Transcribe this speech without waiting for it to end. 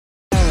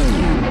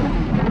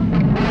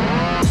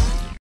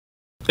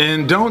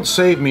And Don't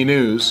Save Me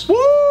News.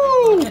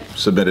 Woo!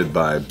 Submitted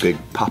by Big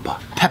Papa.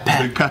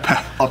 Big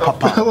Papa.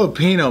 A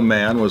Filipino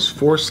man was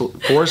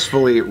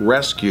forcefully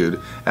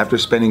rescued after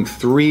spending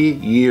 3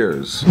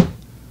 years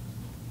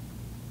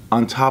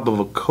on top of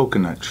a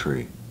coconut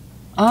tree.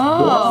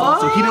 Oh.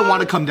 So he didn't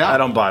want to come down. I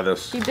don't buy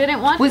this. He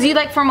didn't want. Was he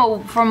like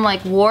from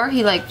like war?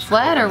 He like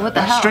fled or what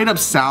the hell? Straight up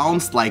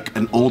sounds like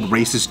an old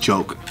racist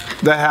joke.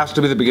 That has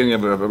to be the beginning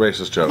of a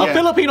racist joke. A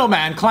Filipino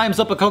man climbs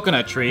up a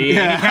coconut tree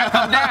and he can't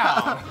come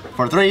down.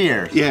 For 3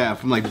 years. Yeah,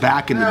 from like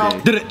back in the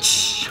day.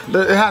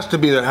 There has to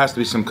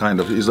be some kind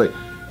of, he's like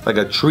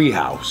a tree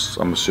house,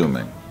 I'm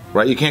assuming.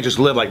 Right? You can't just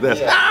live like this.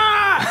 Yeah.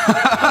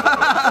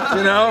 Ah!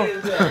 You know?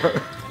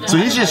 So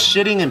he's just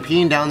shitting and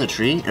peeing down the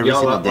tree every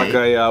single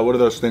day? Like what are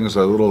those things,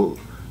 what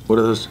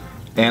are those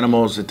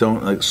animals that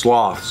don't, like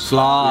sloths?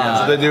 Sloths. That's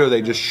what they do,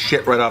 they just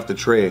shit right off the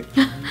tree.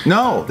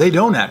 No, they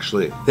don't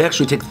actually. They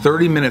actually take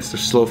 30 minutes, to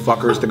slow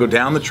fuckers, to go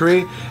down the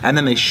tree, and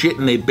then they shit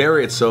and they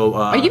bury it so...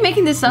 Are you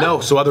making this up?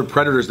 No, so other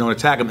predators don't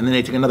attack them, and then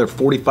they take another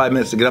 45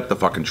 minutes to get up the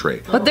fucking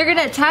tree. But they're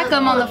gonna attack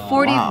them on the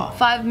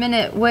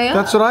 45-minute way up.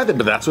 That's what I think,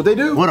 but that's what they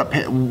do.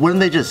 Wouldn't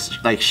they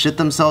just like shit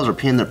themselves or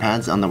pee in their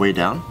pants on the way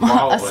down?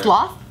 A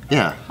sloth?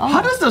 Yeah. Oh.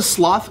 How does the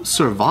sloth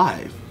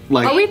survive?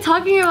 Like, Are we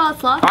talking about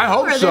sloth? I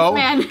hope or so. This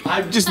man?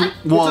 I'm just,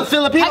 well, it's a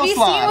Filipino Have you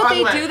sloth. seen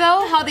what they do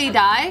though? How they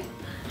die?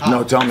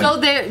 No, tell me.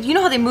 So you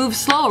know how they move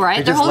slow, right?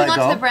 They're just holding let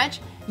onto go? the branch.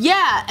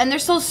 Yeah, and they're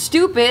so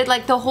stupid.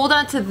 Like they'll hold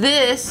on to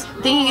this,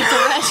 thinking it's a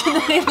branch, and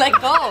then they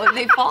let go and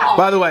they fall.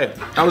 By the way,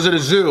 I was at a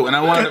zoo and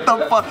I wanted what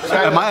the fuck?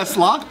 Am I a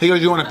sloth? He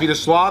goes, you want to feed a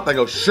sloth? I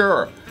go,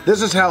 sure.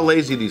 This is how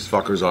lazy these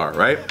fuckers are,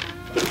 right?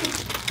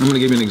 I'm gonna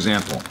give you an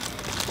example.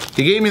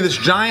 He gave me this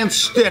giant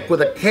stick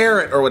with a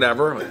carrot or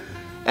whatever,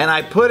 and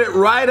I put it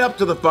right up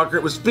to the fucker.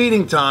 It was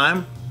feeding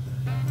time,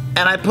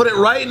 and I put it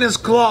right in his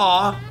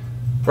claw,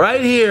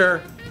 right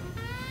here.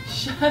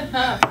 Shut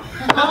up.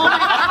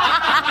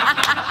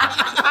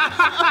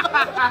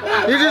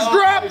 You just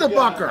dropped the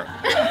fucker.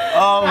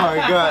 Oh my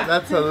god,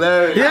 that's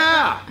hilarious.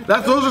 Yeah,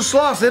 those are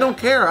sloths. They don't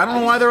care. I don't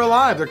know why they're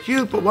alive. They're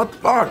cute, but what the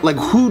fuck? Like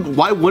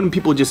why wouldn't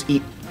people just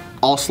eat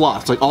all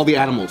sloths, like all the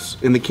animals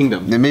in the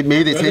kingdom?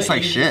 Maybe they taste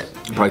like shit.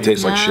 Probably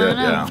tastes like shit,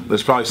 yeah.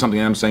 There's probably something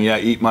I'm saying, yeah,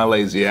 eat my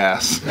lazy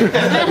ass. You're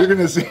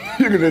gonna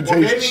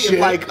taste shit. If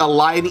like a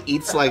lion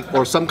eats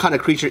or some kind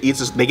of creature eats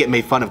this, they get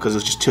made fun of because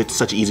it's just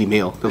such an easy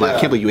meal. They're like, I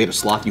can't believe you ate a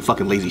sloth, you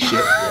fucking lazy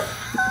shit.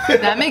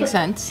 That makes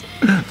sense.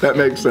 That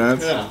makes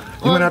sense. Yeah.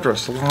 You went after a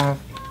sloth.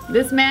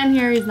 This man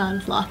here is not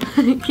a sloth.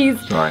 He's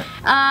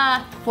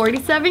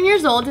 47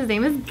 years old. His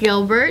name is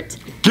Gilbert.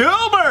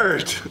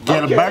 Gilbert!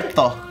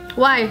 Gilberto.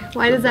 Why?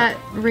 Why does that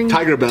ring?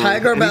 Tiger belly.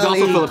 Tiger And he's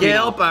belly, also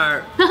Filipino.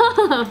 Gilbert.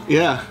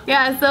 Yeah.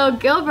 Yeah, so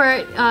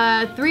Gilbert,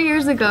 3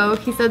 years ago,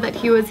 he said that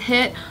he was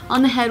hit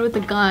on the head with a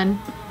gun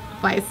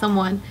by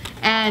someone.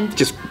 And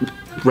Just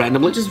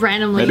randomly? just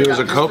randomly. Maybe it was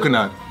a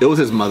coconut. It was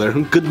his mother.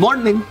 Good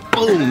morning.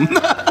 Boom.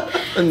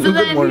 So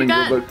then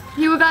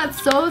he got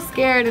so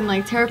scared and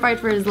like terrified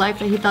for his life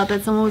that he thought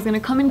that someone was gonna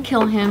come and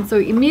kill him. So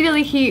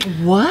immediately he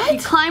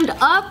climbed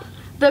up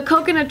the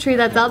coconut tree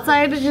that's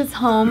outside his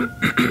home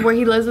where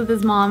he lives with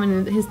his mom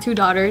and his 2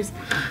 daughters.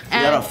 He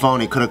had a phone,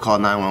 he could have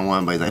called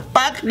 911, but he's like,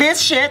 fuck this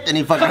shit, and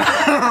he fucking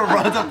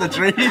runs up the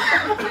tree.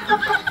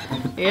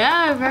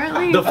 Yeah,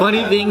 apparently. The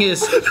funny thing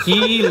is,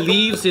 he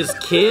leaves his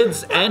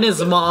kids and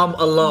his mom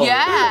alone.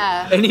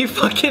 Yeah. And he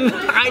fucking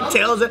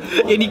hightails it,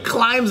 and he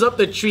climbs up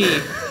the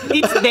tree.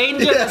 It's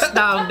dangerous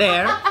down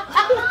there.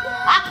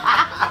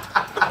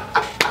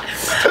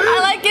 I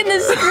like in the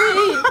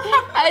street.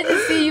 I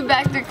just see you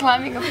back there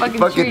climbing a fucking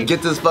tree.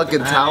 Gets his fucking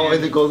tower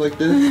and he goes like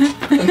this.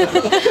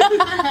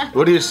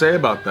 What do you say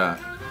about that?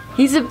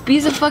 He's a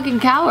fucking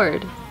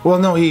coward. Well,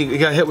 no, he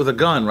got hit with a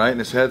gun, right, in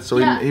his head, so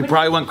he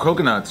probably went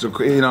coconuts, or,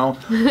 you know.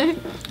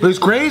 But he's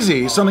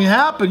crazy. Something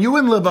happened. You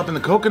wouldn't live up in the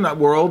coconut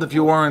world if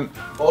you weren't...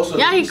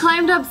 Yeah, he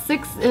climbed up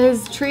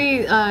his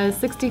tree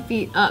 60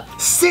 feet up.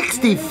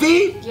 60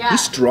 feet? Yeah.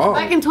 He's strong.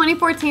 Back in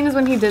 2014 is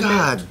when he did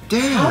God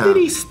this. damn. How did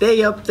he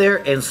stay up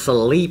there and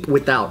sleep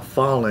without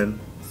falling?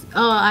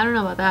 Oh, I don't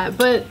know about that,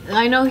 but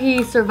I know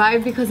he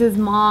survived because his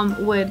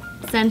mom would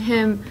send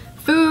him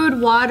food,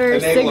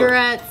 water,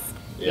 cigarettes.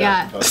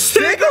 Yeah.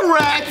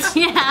 Cigarettes?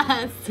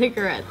 Yeah,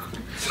 cigarettes.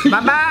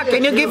 Mama,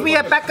 can you give me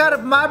a packet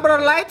of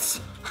Marlboro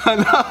Lights?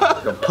 I'm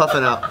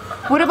puffing out.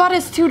 What about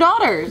his 2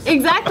 daughters?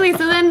 Exactly.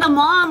 So then the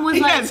mom was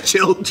He like, has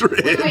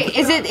children. Wait,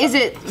 is it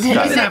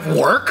Doesn't have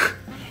work?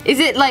 Is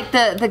it like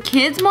the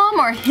kid's mom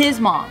or his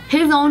mom?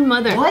 his own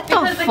mother. What the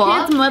because fuck?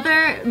 The kid's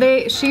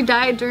mother, she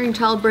died during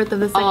childbirth of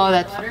the second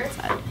daughter.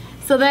 Sad.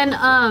 So then,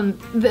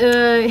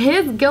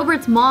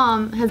 Gilbert's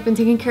mom has been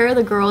taking care of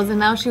the girls, and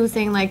now she was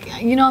saying like,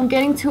 you know, I'm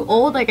getting too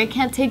old. Like, I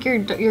can't take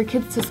your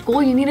kids to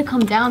school. You need to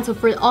come down. So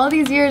for all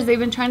these years, they've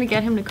been trying to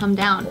get him to come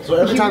down. So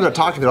every time they're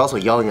talking, they're also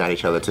yelling at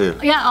each other too.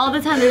 Yeah, all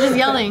the time they're just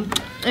yelling.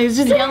 It's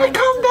just yelling.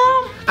 Calm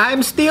down.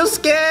 I'm still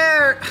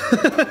scared.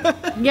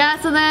 Yeah.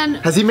 So then,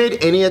 Has he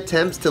made any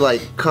attempts to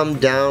like come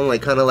down,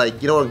 like kind of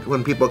like, you know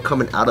when people are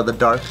coming out of the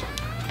dark?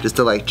 just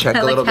to like check a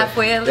Like little bit.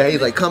 halfway at Yeah,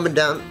 he's like coming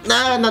down.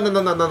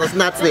 No, it's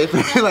not safe.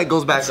 He like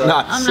goes back.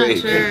 Not I'm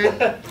safe. not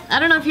sure. I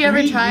don't know if you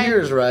ever tried.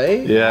 Years,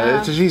 right?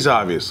 Yeah, he's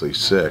obviously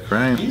sick,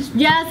 right?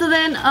 Yeah, so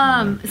then,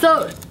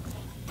 so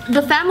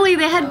the family,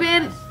 they had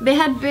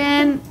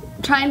been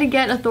trying to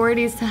get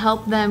authorities to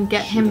help them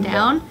get him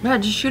down. Yeah,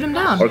 just shoot him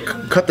down. Or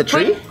cut the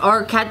tree.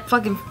 Or cat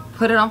fucking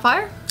put it on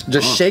fire.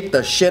 Just shake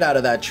the shit out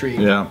of that tree.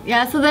 Yeah.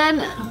 Yeah, so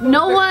then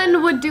no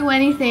one would do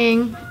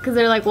anything because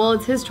they're like, well,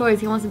 it's his choice.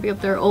 He wants to be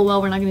up there. Oh,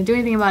 well, we're not going to do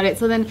anything about it.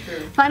 So then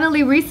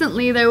finally,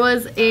 recently, there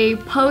was a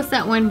post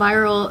that went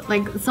viral.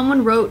 Like,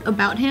 someone wrote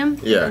about him.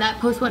 Yeah. And that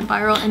post went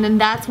viral. And then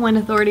that's when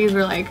authorities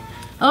were like,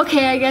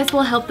 okay, I guess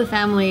we'll help the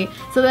family.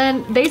 So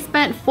then they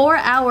spent 4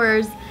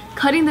 hours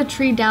cutting the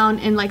tree down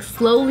and like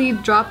slowly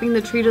dropping the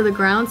tree to the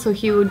ground so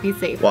he would be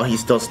safe. While he's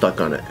still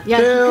stuck on it. Yeah,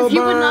 because he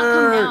would not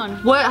come down.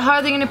 How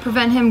are they gonna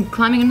prevent him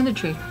climbing into the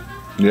tree?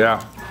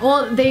 Yeah.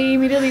 Well, they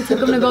immediately took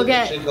him to go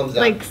get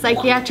like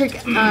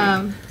psychiatric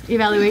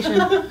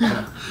evaluation.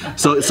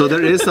 So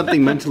there is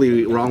something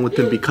mentally wrong with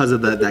him because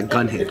of that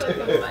gun hit.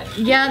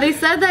 Yeah, they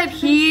said that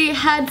he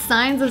had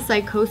signs of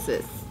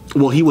psychosis.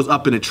 Well, he was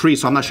up in a tree,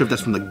 so I'm not sure if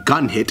that's from the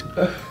gun hit.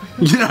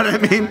 You know what I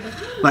mean?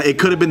 Like, it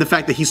could have been the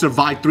fact that he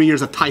survived 3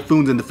 years of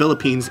typhoons in the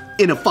Philippines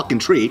in a fucking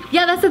tree.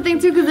 Yeah, that's the thing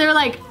too, because they're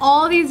like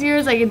all these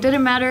years, like it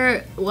didn't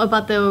matter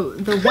about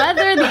the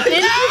weather, the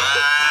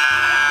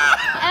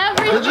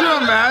everything. Could you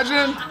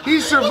imagine?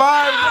 He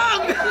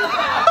survived.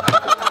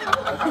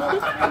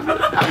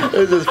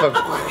 This is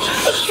fucking.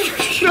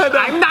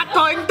 I'm not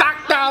going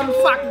back down.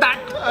 Fuck that.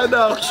 I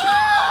know.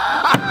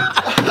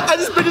 I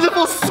just picture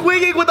him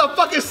swinging with a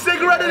fucking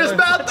cigarette in his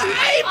mouth.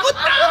 Hey, put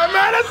that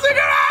man a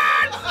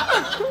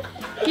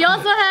cigarette! He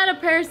also had a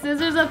pair of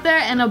scissors up there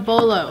and a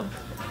bolo,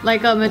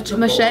 like a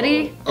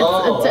machete. It's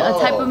a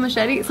type of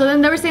machete. So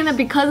then they were saying that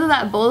because of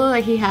that bolo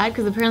that he had,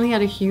 because apparently he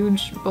had a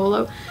huge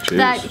bolo,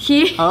 that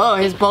he. Oh,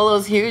 his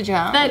bolo's huge,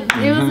 huh? That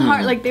it was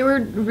hard. Like they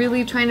were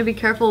really trying to be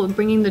careful with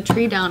bringing the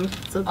tree down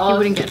so he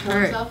wouldn't get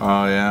hurt.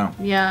 Oh yeah.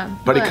 Yeah.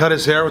 But he cut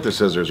his hair with the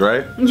scissors,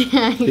 right?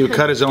 Yeah. He would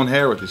cut his own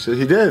hair with the scissors.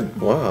 He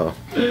did. Wow.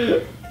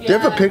 Do you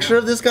have a picture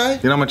of this guy?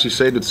 You know how much he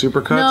saved with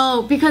Supercuts?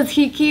 No, because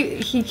he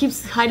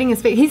keeps hiding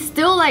his face. He's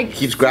still like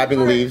Keeps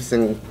grabbing leaves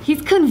and.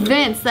 he's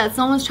convinced that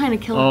someone's trying to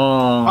kill him.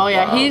 Oh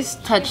yeah, he's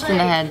touched in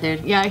the head,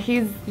 dude. Yeah,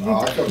 so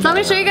I'm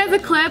gonna show you guys a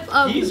clip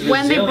of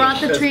when they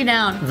brought the tree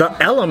down. The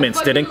elements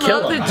didn't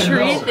kill Love him. the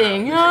tree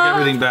thing. Take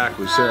everything back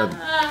we said.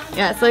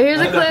 Yeah, so here's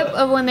a clip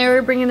of when they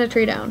were bringing the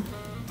tree down.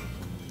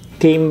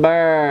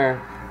 Timber.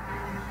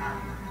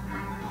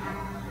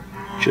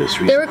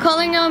 They were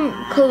calling him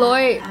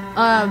Kaloy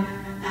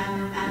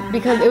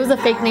because it was a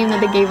fake name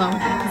that they gave him.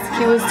 'Cause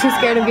he was too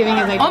scared of giving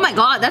his identity. Oh my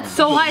god, that's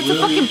so high. It's a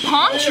fucking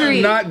palm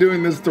tree. Not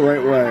doing this the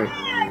right way.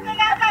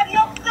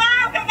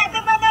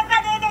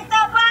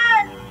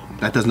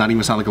 That does not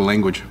even sound like a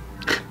language.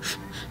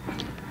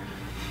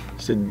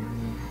 Said,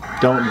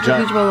 don't Huge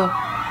jump. bolo.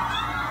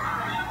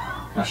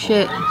 Oh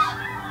shit.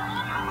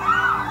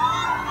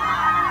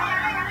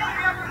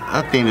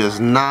 That thing does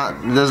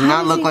not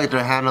look like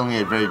they're handling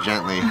it very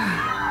gently.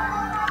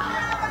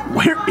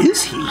 Where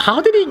is he?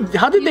 How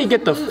did they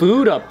get the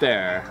food up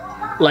there?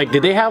 Like,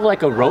 did they have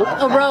like a rope?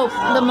 A rope.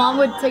 The mom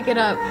would take it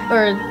up,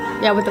 or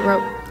yeah, with the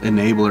rope.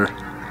 Enabler.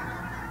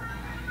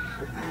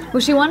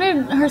 Well, she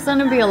wanted her son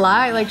to be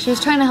alive. Like she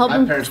was trying to help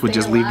him. My parents would stay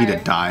just leave me to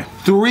alive. die.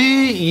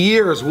 3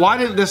 years. Why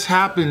didn't this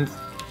happen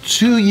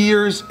 2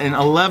 years and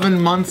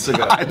 11 months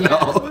ago? I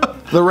know.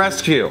 The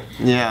rescue.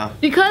 Yeah.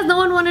 Because no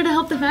one wanted to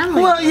help the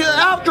family. Well,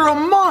 yeah, after a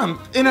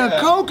month in a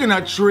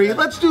coconut tree,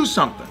 let's do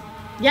something.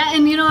 Yeah,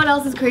 and you know what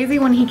else is crazy?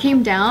 When he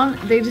came down,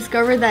 they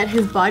discovered that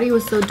his body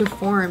was so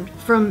deformed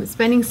from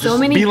spending so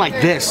many being like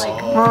years, this.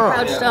 like,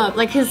 crouched up.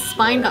 Like his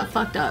spine got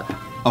fucked up.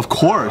 Of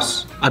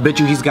course. I bet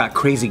you he's got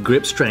crazy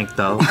grip strength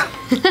though.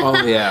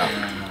 Oh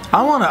yeah.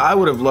 I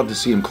would have loved to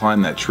see him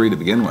climb that tree to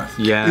begin with.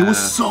 Yeah. It was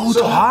so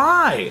So tall.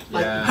 high.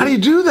 How do you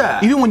do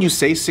that? Even when you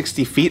say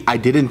 60 feet, I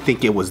didn't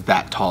think it was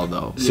that tall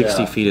though.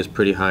 60 feet is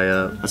pretty high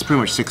up. That's pretty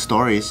much 6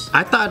 stories.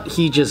 I thought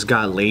he just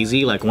got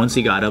lazy. Like once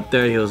he got up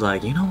there, he was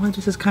like, you know what,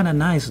 this is kind of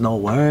nice. No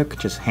work,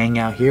 just hang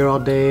out here all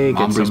day,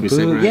 Mom get brings some me food.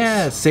 cigarettes.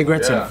 Yeah,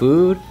 cigarettes and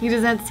food. He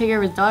doesn't have to take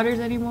care of his daughters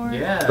anymore.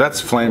 Yeah. That's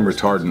flame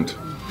retardant.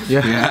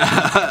 Yeah.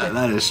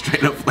 That is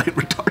straight up flame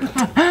retardant.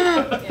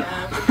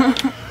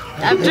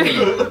 After.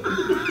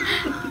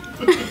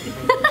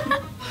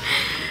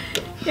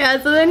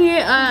 Yeah, so then he,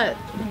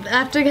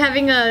 after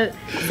having a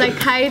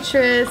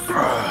psychiatrist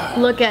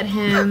look at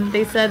him,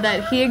 they said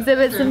that he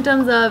exhibits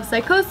symptoms of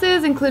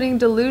psychosis, including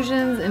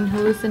delusions and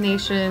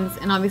hallucinations,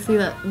 and obviously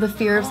the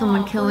fear of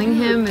someone killing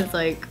him is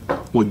like.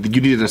 Well,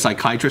 you needed a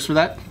psychiatrist for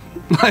that?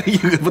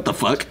 What the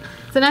fuck?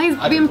 So now he's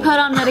being put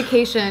on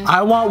medication.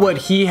 I want what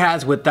he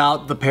has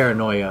without the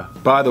paranoia.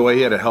 By the way,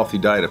 he had a healthy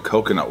diet of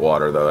coconut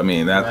water, though. I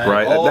mean, that's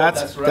right.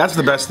 That's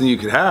the best thing you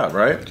could have,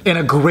 right? And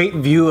a great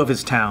view of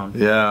his town.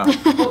 Yeah.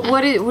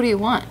 What do you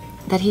want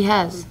that he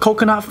has?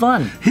 Coconut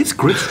fun. His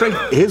grip strength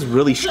is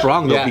really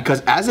strong though, Yeah.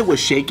 because as it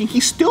was shaking, he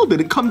still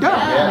didn't come down.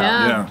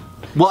 Yeah. Yeah.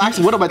 Well,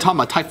 actually, what am I talking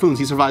about? Typhoons.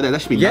 He survived that.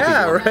 That should be nothing.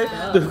 Yeah, right.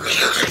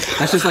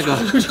 That's just like a.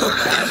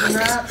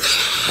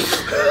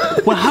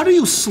 Well, how do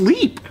you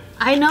sleep?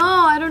 I know,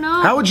 I don't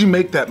know. How would you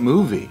make that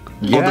movie?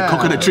 Oh, the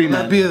coconut tree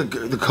man. That'd be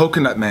the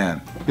coconut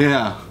man.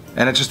 Yeah.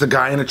 And it's just a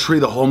guy in a tree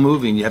the whole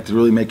movie, and you have to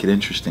really make it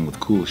interesting with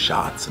cool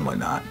shots and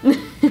whatnot.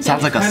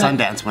 Sounds like a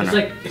Sundance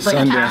winner. It's like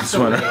Sundance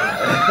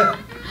winner.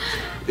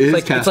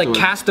 It's like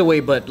Castaway,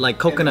 but like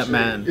Coconut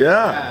Man.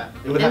 Yeah.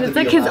 And it's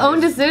like his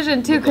own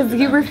decision too, because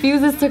he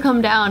refuses to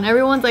come down.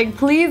 Everyone's like,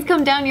 please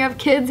come down, you have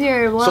kids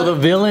here. What? So the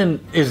villain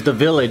is the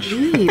village.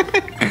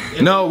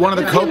 No, one of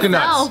the It's coconuts.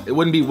 himself. It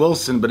wouldn't be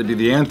Wilson, but it'd be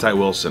the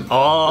anti-Wilson.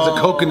 Oh. There's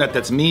a coconut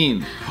that's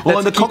mean. Well,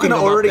 and the That's keeping coconut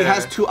him up already there.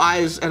 has 2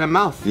 eyes and a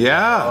mouth.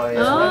 Yeah.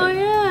 Oh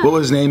yeah. What would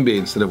his name be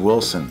instead of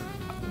Wilson?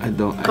 I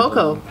don't.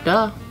 Coco,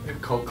 duh.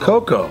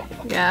 Coco.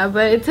 Yeah,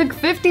 but it took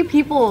 50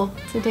 people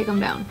to take him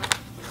down.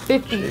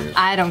 50.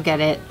 I don't get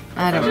it.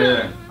 I don't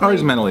get it. Or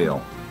he's mentally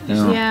ill. You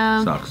know,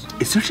 Yeah. Sucks.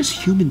 Is there just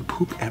human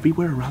poop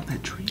everywhere around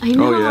that tree? I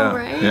know, Oh yeah.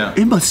 right? Yeah.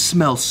 It must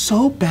smell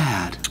so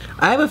bad.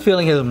 I have a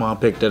feeling his mom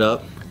picked it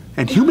up.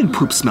 And human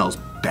poop smells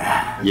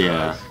bad.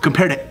 Yeah.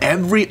 Compared to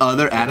every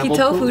other animal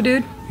Tofu, poop.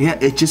 dude. Yeah,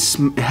 it just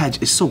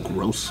it's so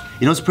gross.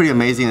 You know what's pretty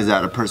amazing is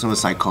that a person with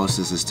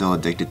psychosis is still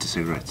addicted to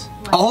cigarettes.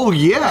 Oh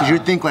yeah. Did you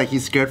think like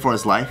he's scared for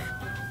his life?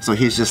 So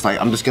he's just like,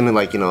 I'm just gonna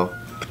like, you know,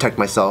 protect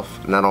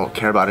myself and I don't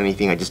care about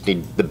anything. I just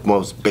need the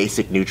most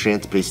basic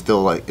nutrients, but he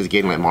still like is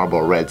getting like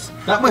Marlboro Reds.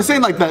 I'm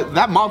saying like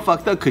that mom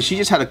fucked up because she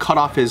just had to cut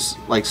off his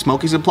like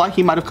smoking supply.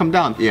 He might have come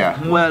down.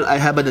 Yeah. Well, I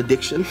have an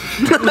addiction.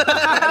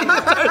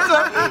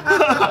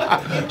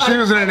 She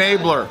was an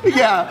enabler.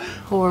 Yeah.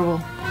 Horrible.